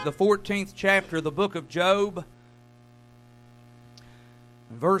The 14th chapter of the book of Job.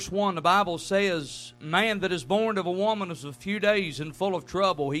 Verse 1, the Bible says, Man that is born of a woman is a few days and full of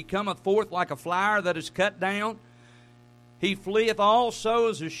trouble. He cometh forth like a flower that is cut down. He fleeth also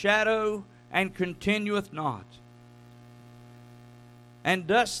as a shadow, and continueth not. And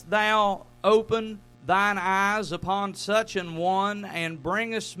dost thou open thine eyes upon such an one, and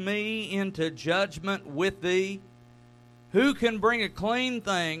bringest me into judgment with thee? Who can bring a clean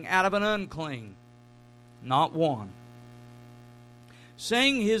thing out of an unclean? Not one.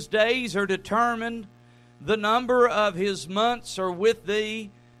 Seeing his days are determined, the number of his months are with thee.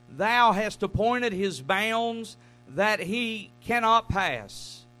 Thou hast appointed his bounds that he cannot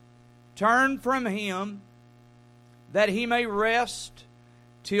pass. Turn from him, that he may rest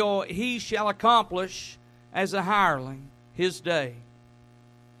till he shall accomplish as a hireling his day.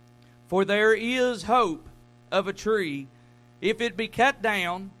 For there is hope of a tree, if it be cut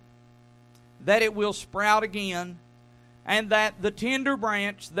down, that it will sprout again, and that the tender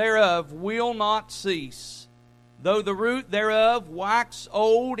branch thereof will not cease. Though the root thereof wax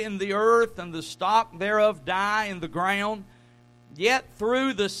old in the earth, and the stalk thereof die in the ground, yet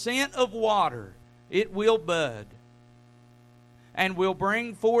through the scent of water it will bud, and will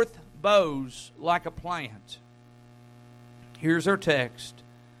bring forth boughs like a plant. Here's our text.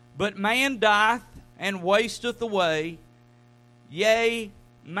 But man dieth and wasteth away. Yea,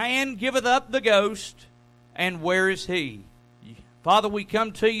 man giveth up the ghost, and where is he? Father, we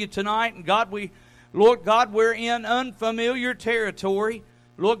come to you tonight, and Lord God, we're in unfamiliar territory.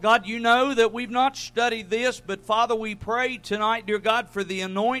 Lord God, you know that we've not studied this, but Father, we pray tonight, dear God, for the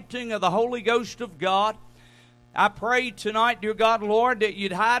anointing of the Holy Ghost of God. I pray tonight, dear God, Lord, that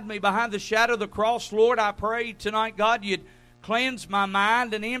you'd hide me behind the shadow of the cross. Lord, I pray tonight, God, you'd cleanse my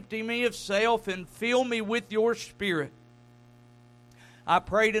mind and empty me of self and fill me with your Spirit. I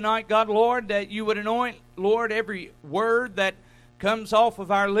pray tonight, God, Lord, that you would anoint, Lord, every word that comes off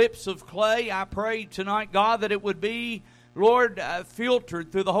of our lips of clay. I pray tonight, God, that it would be, Lord,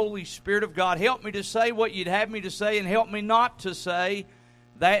 filtered through the Holy Spirit of God. Help me to say what you'd have me to say, and help me not to say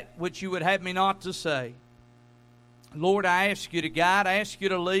that which you would have me not to say. Lord, I ask you to guide, I ask you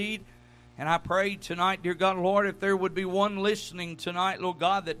to lead, and I pray tonight, dear God, Lord, if there would be one listening tonight, Lord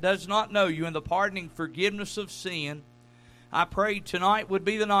God, that does not know you and the pardoning forgiveness of sin, I pray tonight would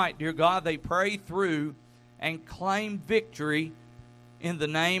be the night, dear God, they pray through and claim victory in the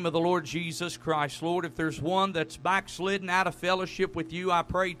name of the Lord Jesus Christ. Lord, if there's one that's backslidden out of fellowship with you, I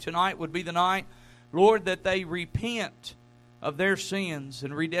pray tonight would be the night, Lord, that they repent of their sins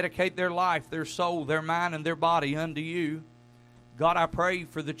and rededicate their life, their soul, their mind, and their body unto you. God, I pray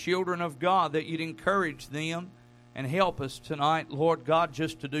for the children of God that you'd encourage them and help us tonight, Lord God,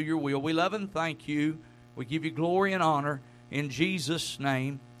 just to do your will. We love and thank you. We give you glory and honor. In Jesus'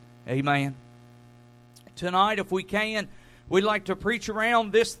 name, amen. Tonight, if we can, we'd like to preach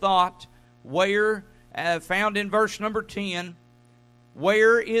around this thought where, found in verse number 10,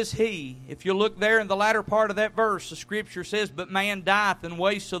 where is he? If you look there in the latter part of that verse, the Scripture says, But man dieth and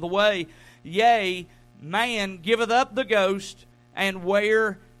wasteth away. Yea, man giveth up the ghost, and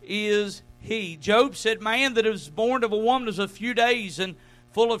where is he? Job said, Man that is born of a woman is a few days and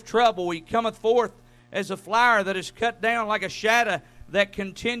full of trouble. He cometh forth as a flower that is cut down like a shadow that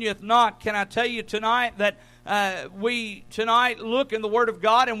continueth not. Can I tell you tonight that we tonight look in the Word of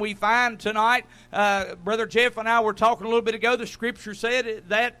God and we find tonight, Brother Jeff and I were talking a little bit ago, the Scripture said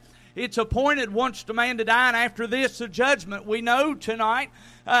that it's appointed once to man to die, and after this the judgment. We know tonight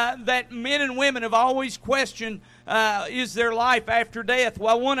that men and women have always questioned, is there life after death?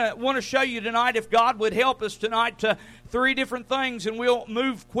 Well, I want to show you tonight, if God would help us tonight, to three different things, and we'll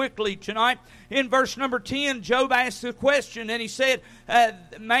move quickly tonight. In verse number 10, Job asked a question, and he said,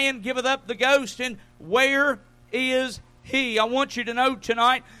 Man giveth up the ghost, and where is he? I want you to know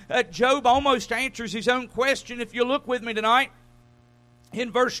tonight, Job almost answers his own question. If you look with me tonight, in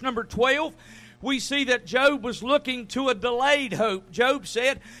verse number 12, we see that Job was looking to a delayed hope. Job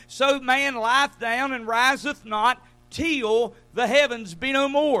said, So man lieth down and riseth not, till the heavens be no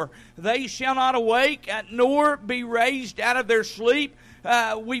more. They shall not awake, nor be raised out of their sleep.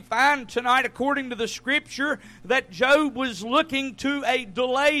 We find tonight, according to the Scripture, that Job was looking to a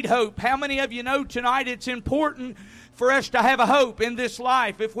delayed hope. How many of you know tonight it's important for us to have a hope in this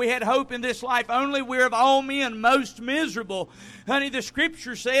life. If we had hope in this life only, we're of all men most miserable. Honey, the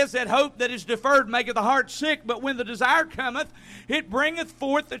Scripture says that hope that is deferred maketh the heart sick, but when the desire cometh, it bringeth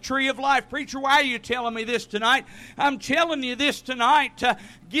forth the tree of life. Preacher, why are you telling me this tonight? I'm telling you this tonight to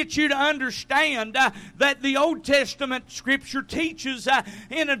get you to understand that the Old Testament Scripture teaches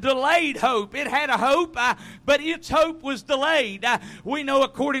in a delayed hope. It had a hope, but its hope was delayed. We know,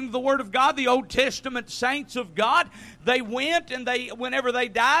 according to the Word of God, the Old Testament saints of God, they went and whenever they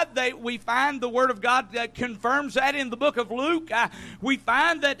died, we find the Word of God confirms that in the book of Luke. We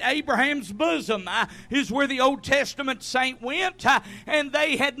find that Abraham's bosom is where the Old Testament saint went, and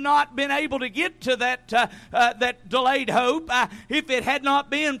they had not been able to get to that delayed hope if it had not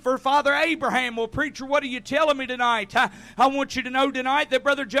been for Father Abraham. Well, preacher, what are you telling me tonight? I want you to know tonight that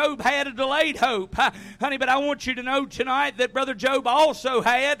Brother Job had a delayed hope, honey, but I want you to know tonight that Brother Job also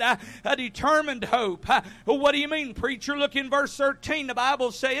had a determined hope. Well, what do you mean, preacher? Look in verse 13. The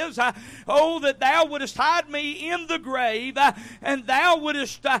Bible says, "Oh, that thou wouldest hide me in the grave, and thou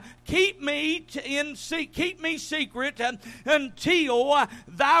wouldest keep me secret until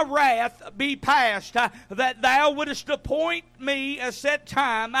thy wrath be past, that thou wouldest appoint me a set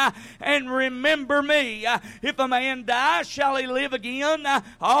time, and remember me. If a man die, shall he live again?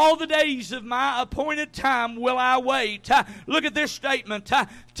 All the days of my appointed time will I wait." Look at this statement.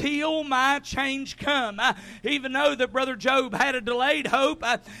 Till my change come. Even though that Brother Job had a delayed hope,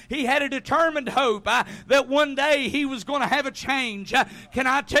 he had a determined hope that one day he was going to have a change. Can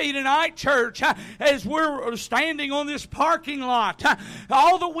I tell you tonight, church, as we're standing on this parking lot,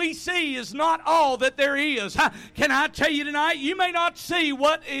 all that we see is not all that there is. Can I tell you tonight, you may not see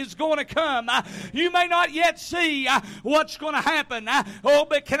what is going to come. You may not yet see what's going to happen. Oh,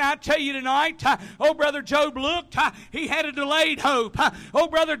 but can I tell you tonight, Brother Job looked, he had a delayed hope.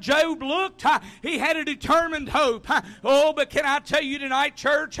 Brother Job looked, he had a determined hope. Oh, but can I tell you tonight,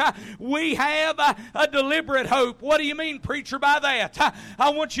 church, we have a deliberate hope. What do you mean, preacher, by that? I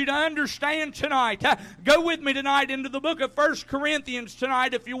want you to understand tonight. Go with me tonight into the book of 1 Corinthians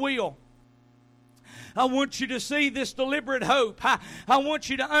tonight, if you will. I want you to see this deliberate hope. I want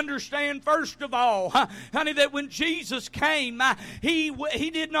you to understand, first of all, honey, that when Jesus came, He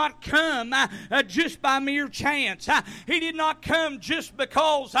did not come just by mere chance. He did not come just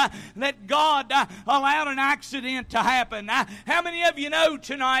because that God allowed an accident to happen. How many of you know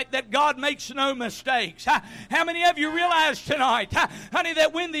tonight that God makes no mistakes? How many of you realize tonight, honey,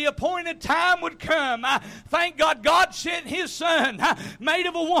 that when the appointed time would come, thank God, God sent His Son, made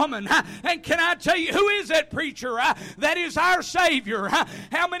of a woman. And can I tell you, who is that preacher? That is our Savior.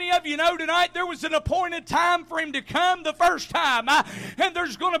 How many of you know tonight there was an appointed time for Him to come the first time, and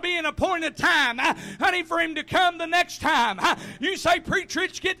there's going to be an appointed time, honey, for Him to come the next time? You say, preacher,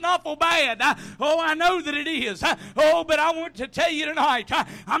 it's getting awful bad. Oh, I know that it is. Oh, but I want to tell you tonight,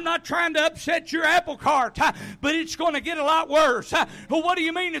 I'm not trying to upset your apple cart, but it's going to get a lot worse. Well, what do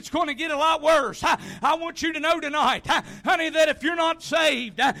you mean it's going to get a lot worse? I want you to know tonight, honey, that if you're not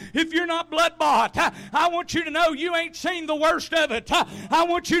saved, if you're not blood-bought, I want you to know you ain't seen the worst of it. I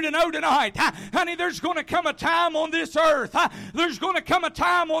want you to know tonight, honey, there's going to come a time on this earth, there's going to come a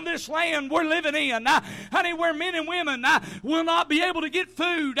time on this land we're living in, honey, where men and women will not be able to get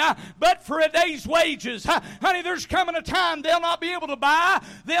food but for a day's wages. Honey, there's coming a time they'll not be able to buy,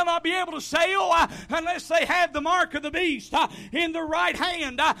 they'll not be able to sell unless they have the mark of the beast in their right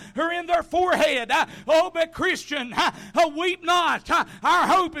hand or in their forehead. Oh, but Christian, weep not. Our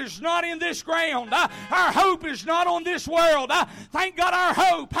hope is not in this ground. Our hope is not on this world. Thank God our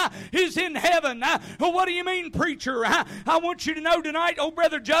hope is in heaven. What do you mean, preacher? I want you to know tonight,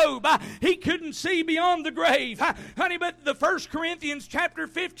 Brother Job, he couldn't see beyond the grave. Honey, but the 1 Corinthians chapter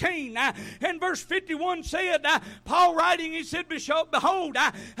 15 and verse 51 said, Paul writing, he said, "Behold,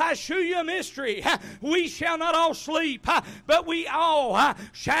 I shew you a mystery. We shall not all sleep, but we all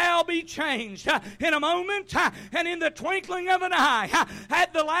shall be changed in a moment and in the twinkling of an eye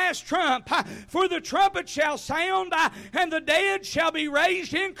at the last trump. For the trumpet shall sound, and the dead shall be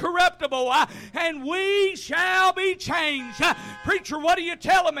raised incorruptible, and we shall be changed." Preacher, what are you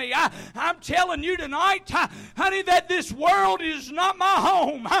telling me? I'm telling you tonight, honey, that this world is not my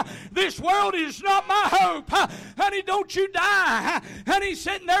home. This world is not my hope. Honey, don't you die. Honey,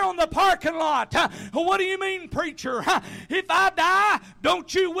 sitting there on the parking lot. What do you mean, preacher? If I die,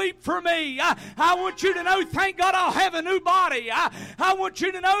 don't you weep for me. I want you to know, thank God I'll have a new body. I want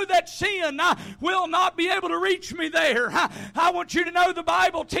you to know that sin will not be able to reach me there. I want you to know the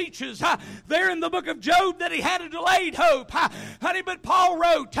Bible teaches there in the book of Job that he had a delayed hope. Honey, but Paul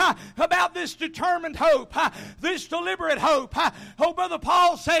wrote about this determined hope, this deliberate hope. Oh, Brother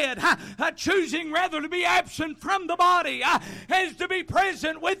Paul said, choosing rather to be absent from the body as to be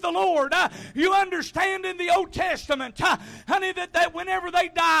present with the Lord. You understand in the Old Testament, honey, that whenever they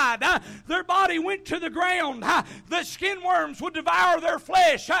died, their body went to the ground. The skin worms would devour their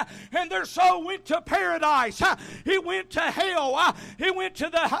flesh, and their soul went to paradise. It went to hell. It went to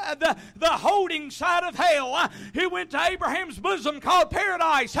the holding side of hell. It went to Abraham's bosom called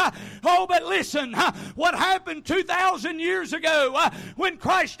paradise. Oh, but listen, what happened 2,000 years ago when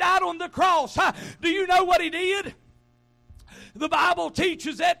Christ died on the cross? Do you know what he did? The Bible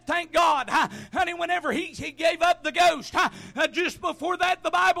teaches that, thank God, honey, whenever he gave up the ghost, just before that,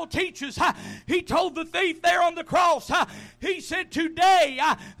 the Bible teaches, he told the thief there on the cross, he said, today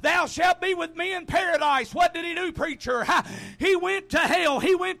thou shalt be with me in paradise. What did he do, preacher? He went to hell.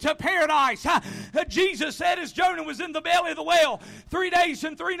 He went to paradise. Jesus said as Jonah was in the belly of the whale, 3 days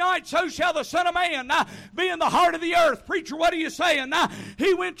and 3 nights, so shall the Son of Man be in the heart of the earth. Preacher, what are you saying?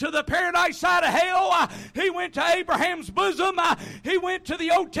 He went to the paradise side of hell. He went to Abraham's bosom. He went to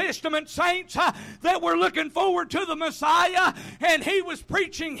the Old Testament saints that were looking forward to the Messiah, and he was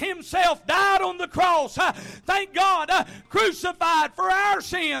preaching himself, died on the cross. Thank God, crucified for our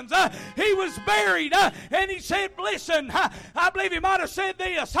sins. He was buried, and he said, listen, I believe he might have said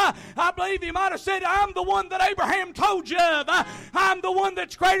this. I believe he might have said, I'm the one that Abraham told you of. I'm the one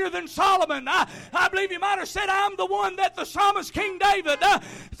that's greater than Solomon. I believe he might have said, I'm the one that the psalmist King David.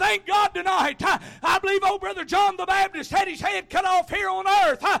 Thank God tonight. I believe old Brother John the Baptist had his head cut off here on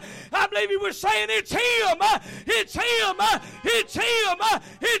earth. I believe he was saying, it's him. It's him. It's him.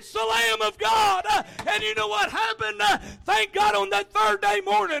 It's the Lamb of God. And you know what happened? Thank God on that third day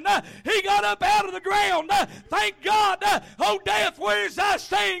morning, he got up out of the ground. Thank God. Oh, death, where is thy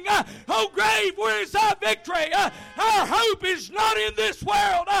sting? Oh, grave, where is thy victory? Our hope is not in this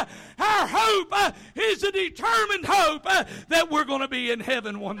world. Our hope is a determined hope that we're going to be in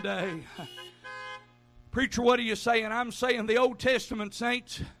heaven one day. Preacher, what are you saying? I'm saying the Old Testament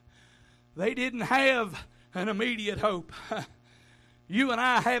saints, they didn't have an immediate hope. You and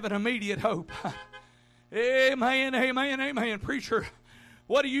I have an immediate hope. Amen, amen, amen. Preacher,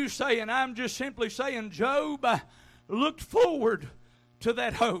 what are you saying? I'm just simply saying Job looked forward to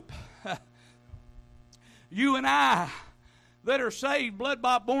that hope. You and I that are saved,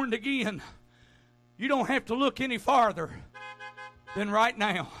 blood-bought, born again, you don't have to look any farther than right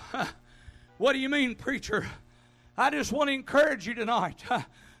now. What do you mean, preacher? I just want to encourage you tonight.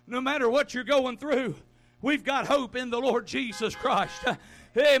 No matter what you're going through, we've got hope in the Lord Jesus Christ.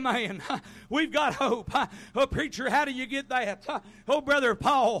 Amen. We've got hope. Oh, preacher, how do you get that? Oh, Brother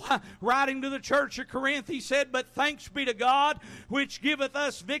Paul, writing to the church of Corinth, he said, but thanks be to God, which giveth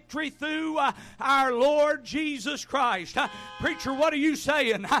us victory through our Lord Jesus Christ. Preacher, what are you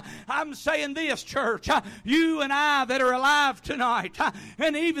saying? I'm saying this, church. You and I that are alive tonight,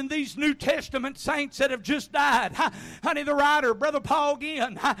 and even these New Testament saints that have just died. Honey, the writer, Brother Paul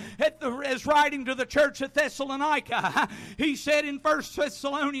again, is writing to the church at Thessalonica. He said in 1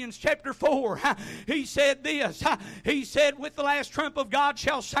 Thessalonians chapter 4, he said this. He said, with the last trump of God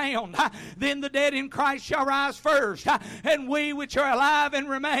shall sound, then the dead in Christ shall rise first, and we which are alive and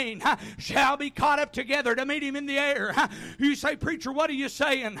remain shall be caught up together to meet him in the air. You say, preacher, what are you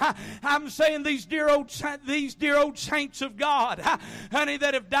saying? I'm saying these dear old saints of God, honey,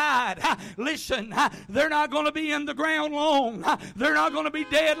 that have died. Listen, they're not going to be in the ground long. They're not going to be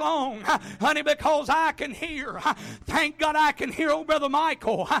dead long, honey, because I can hear. Thank God I can hear old Brother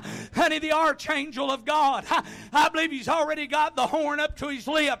Michael, honey, the archangel of God. I believe he's already got the horn up to his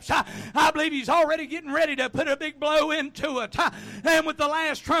lips. I believe he's already getting ready to put a big blow into it. And with the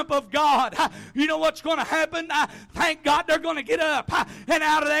last trump of God, you know what's going to happen? Thank God they're going to get up and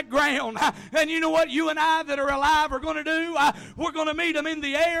out of that ground. And you know what you and I that are alive are going to do? We're going to meet them in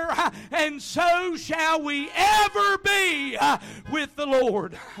the air, and so shall we ever be with the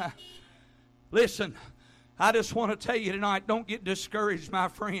Lord. Listen, I just want to tell you tonight, don't get discouraged, my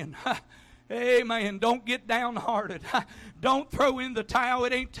friend. Amen. Don't get downhearted. Don't throw in the towel.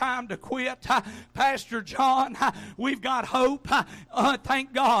 It ain't time to quit. Pastor John, we've got hope.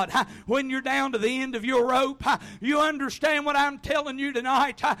 Thank God. When you're down to the end of your rope, you understand what I'm telling you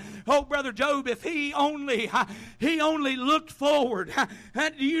tonight. Oh, Brother Job, if he only looked forward.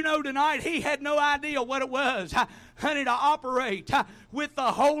 Do you know tonight he had no idea what it was, honey, to operate with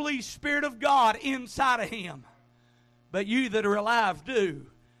the Holy Spirit of God inside of him. But you that are alive do.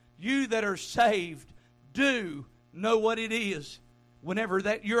 You that are saved do know what it is whenever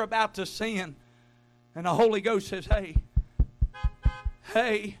that you're about to sin. And the Holy Ghost says,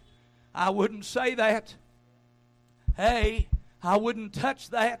 hey, I wouldn't say that. Hey, I wouldn't touch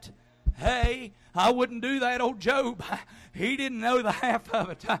that. Hey, I wouldn't do that. Oh, Job, he didn't know the half of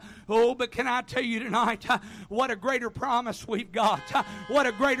it. Oh, but can I tell you tonight, what a greater promise we've got. What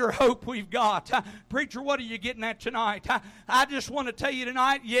a greater hope we've got. Preacher, what are you getting at tonight? I just want to tell you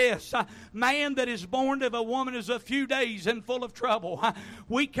tonight, yes, man that is born of a woman is a few days and full of trouble.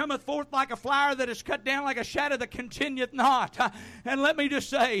 We cometh forth like a flower that is cut down, like a shadow that continueth not. And let me just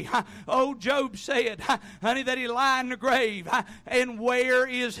say, oh, Job said, honey, that he lie in the grave. And where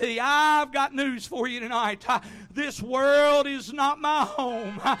is he? I've got news for you tonight. This world is not my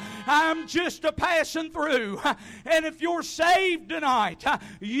home. I'm just a passing through. And if you're saved tonight,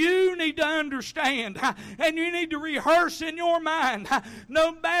 you need to understand and you need to rehearse in your mind,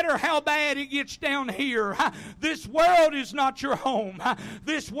 no matter how bad it gets down here, this world is not your home.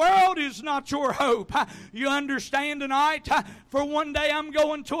 This world is not your hope. You understand tonight? For one day I'm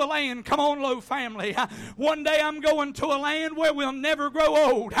going to a land, come on, Low family. One day I'm going to a land where we'll never grow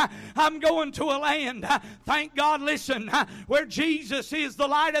old. I'm going to a land, thank God, listen, where Jesus is the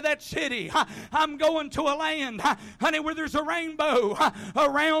light of that city. I'm going to a land, honey, where there's a rainbow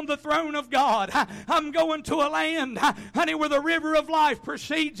around the throne of God. I'm going to a land, honey, where the river of life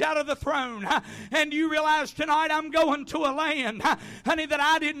proceeds out of the throne. And you realize tonight I'm going to a land, honey, that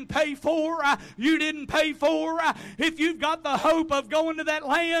I didn't pay for, you didn't pay for. If you've got the hope of going to that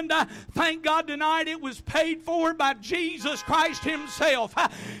land, thank God tonight it was paid for by Jesus Christ Himself.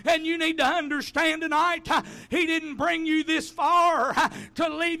 And you need to understand tonight, He didn't bring you this far to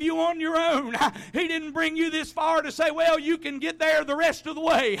leave you on your own. He didn't bring you this far to say, well, you can get there the rest of the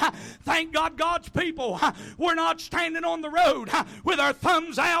way. Thank God, God's people, we're not standing on the road with our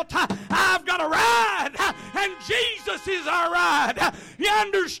thumbs out. I've got a ride, and Jesus is our ride. You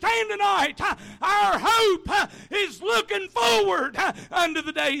understand tonight, our hope is looking forward unto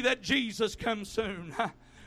the day that Jesus comes soon.